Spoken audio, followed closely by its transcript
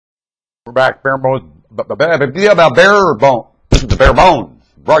We're back, bare bones, bare bone. This is the bare bones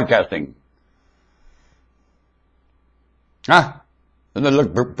broadcasting. Huh? Doesn't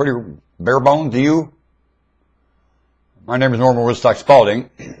it look pretty bare bones to you? My name is Norman Woodstock Spalding.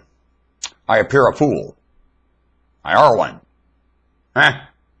 I appear a fool. I are one. Huh?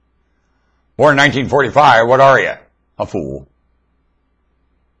 Born in 1945, what are you? A fool.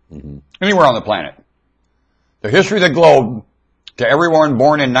 Anywhere on the planet. The history of the globe, to everyone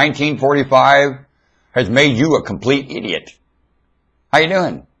born in 1945, has made you a complete idiot. How you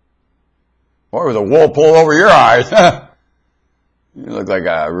doing? Boy, with a wool pulled over your eyes. You look like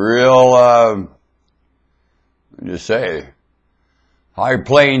a real, let me just say, High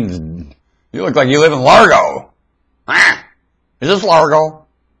Plains. You look like you live in Largo. Huh? Is this Largo?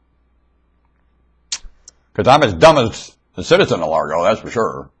 Because I'm as dumb as a citizen of Largo, that's for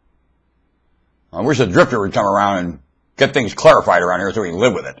sure. I wish the drifter would come around and get things clarified around here so we can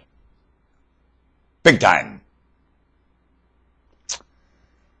live with it. Big time. This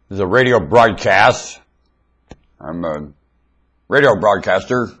is a radio broadcast. I'm a radio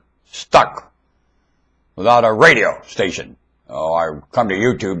broadcaster stuck without a radio station. So I come to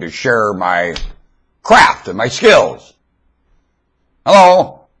YouTube to share my craft and my skills.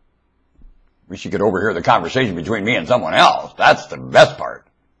 Hello. Wish you could overhear the conversation between me and someone else. That's the best part.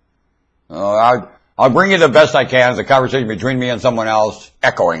 I'll bring you the best I can, the conversation between me and someone else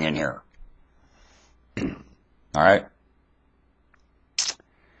echoing in here. All right.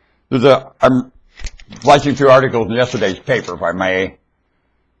 I'm flashing through articles in yesterday's paper, if I may.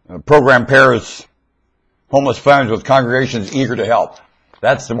 Program pairs homeless families with congregations eager to help.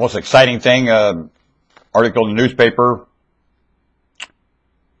 That's the most exciting thing. Article in the newspaper.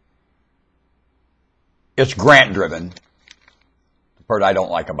 It's grant driven. The part I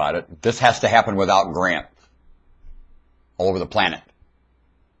don't like about it. This has to happen without grants all over the planet.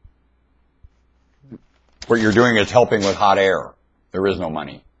 What you're doing is helping with hot air. There is no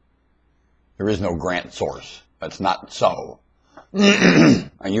money. There is no grant source. That's not so. And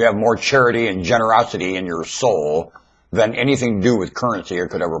you have more charity and generosity in your soul than anything to do with currency or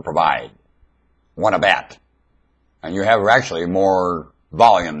could ever provide. Wanna bet. And you have actually more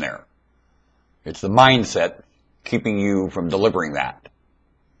volume there. It's the mindset keeping you from delivering that.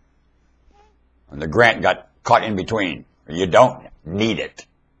 And the grant got caught in between. You don't need it.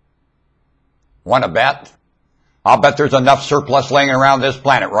 Wanna bet? I'll bet there's enough surplus laying around this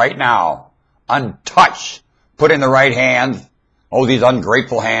planet right now. Untouched. Put in the right hands. Oh, these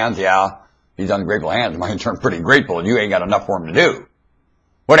ungrateful hands. Yeah, these ungrateful hands might turn pretty grateful and you ain't got enough for them to do.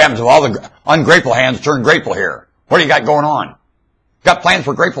 What happens if all the ungrateful hands turn grateful here? What do you got going on? Got plans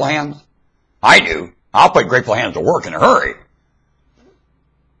for grateful hands? I do. I'll put grateful hands to work in a hurry.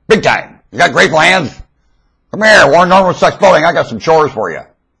 Big time. You got grateful hands? Come here, Warren Norman Sucks Bowling. I got some chores for you.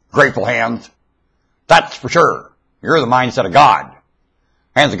 Grateful hands. That's for sure. You're the mindset of God.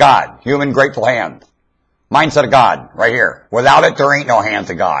 Hands of God. Human grateful hands. Mindset of God. Right here. Without it, there ain't no hands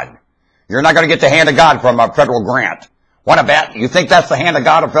of God. You're not going to get the hand of God from a federal grant. Wanna bet? You think that's the hand of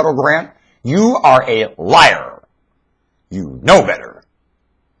God, a federal grant? You are a liar. You know better.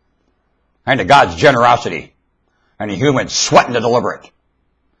 Hand of God's generosity. And a human sweating to deliver it.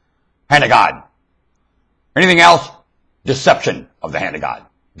 Hand of God. Anything else? Deception of the hand of God.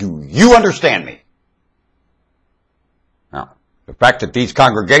 Do you understand me? Now, the fact that these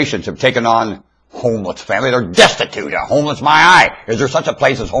congregations have taken on homeless families, they're destitute. A homeless, my eye. Is there such a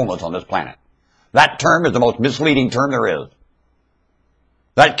place as homeless on this planet? That term is the most misleading term there is.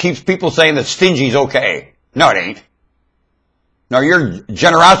 That keeps people saying that stingy is okay. No, it ain't. No, your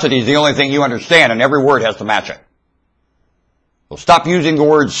generosity is the only thing you understand, and every word has to match it. So stop using the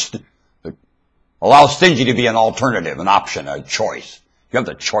words. Allow stingy to be an alternative, an option, a choice. You have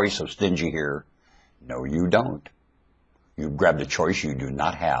the choice of stingy here. No, you don't. You've grabbed a choice you do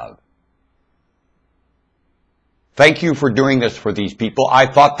not have. Thank you for doing this for these people. I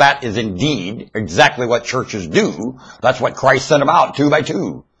thought that is indeed exactly what churches do. That's what Christ sent them out, 2 by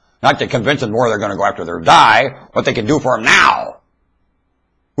 2. Not to convince them where they're going to go after they die, what they can do for them now.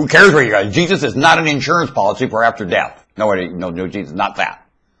 Who cares where you go? Jesus is not an insurance policy for after death. No, Jesus, not that.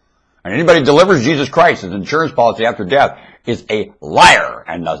 And anybody who delivers Jesus Christ as insurance policy after death is a liar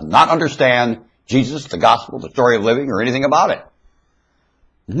and does not understand Jesus, the gospel, the story of living, or anything about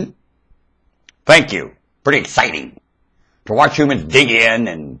it. Thank you. Pretty exciting to watch humans dig in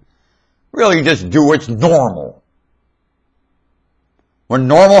and really just do what's normal. When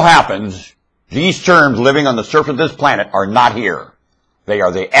normal happens, these terms living on the surface of this planet are not here. They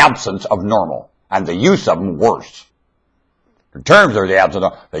are the absence of normal, and the use of them worse. The terms are the absence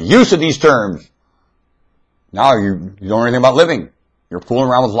of the use of these terms. Now you don't know anything about living. You're fooling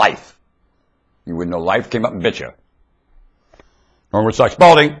around with life. You wouldn't know life came up and bit you. Norman Suck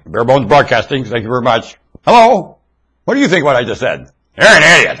Spalding, Bare Bones Broadcasting. Thank you very much. Hello. What do you think what I just said? You're an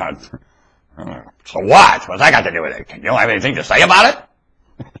idiot. So what? What's that got to do with it? You don't have anything to say about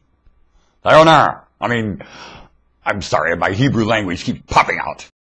it? Sayonara. I mean, I'm sorry, my Hebrew language keeps popping out.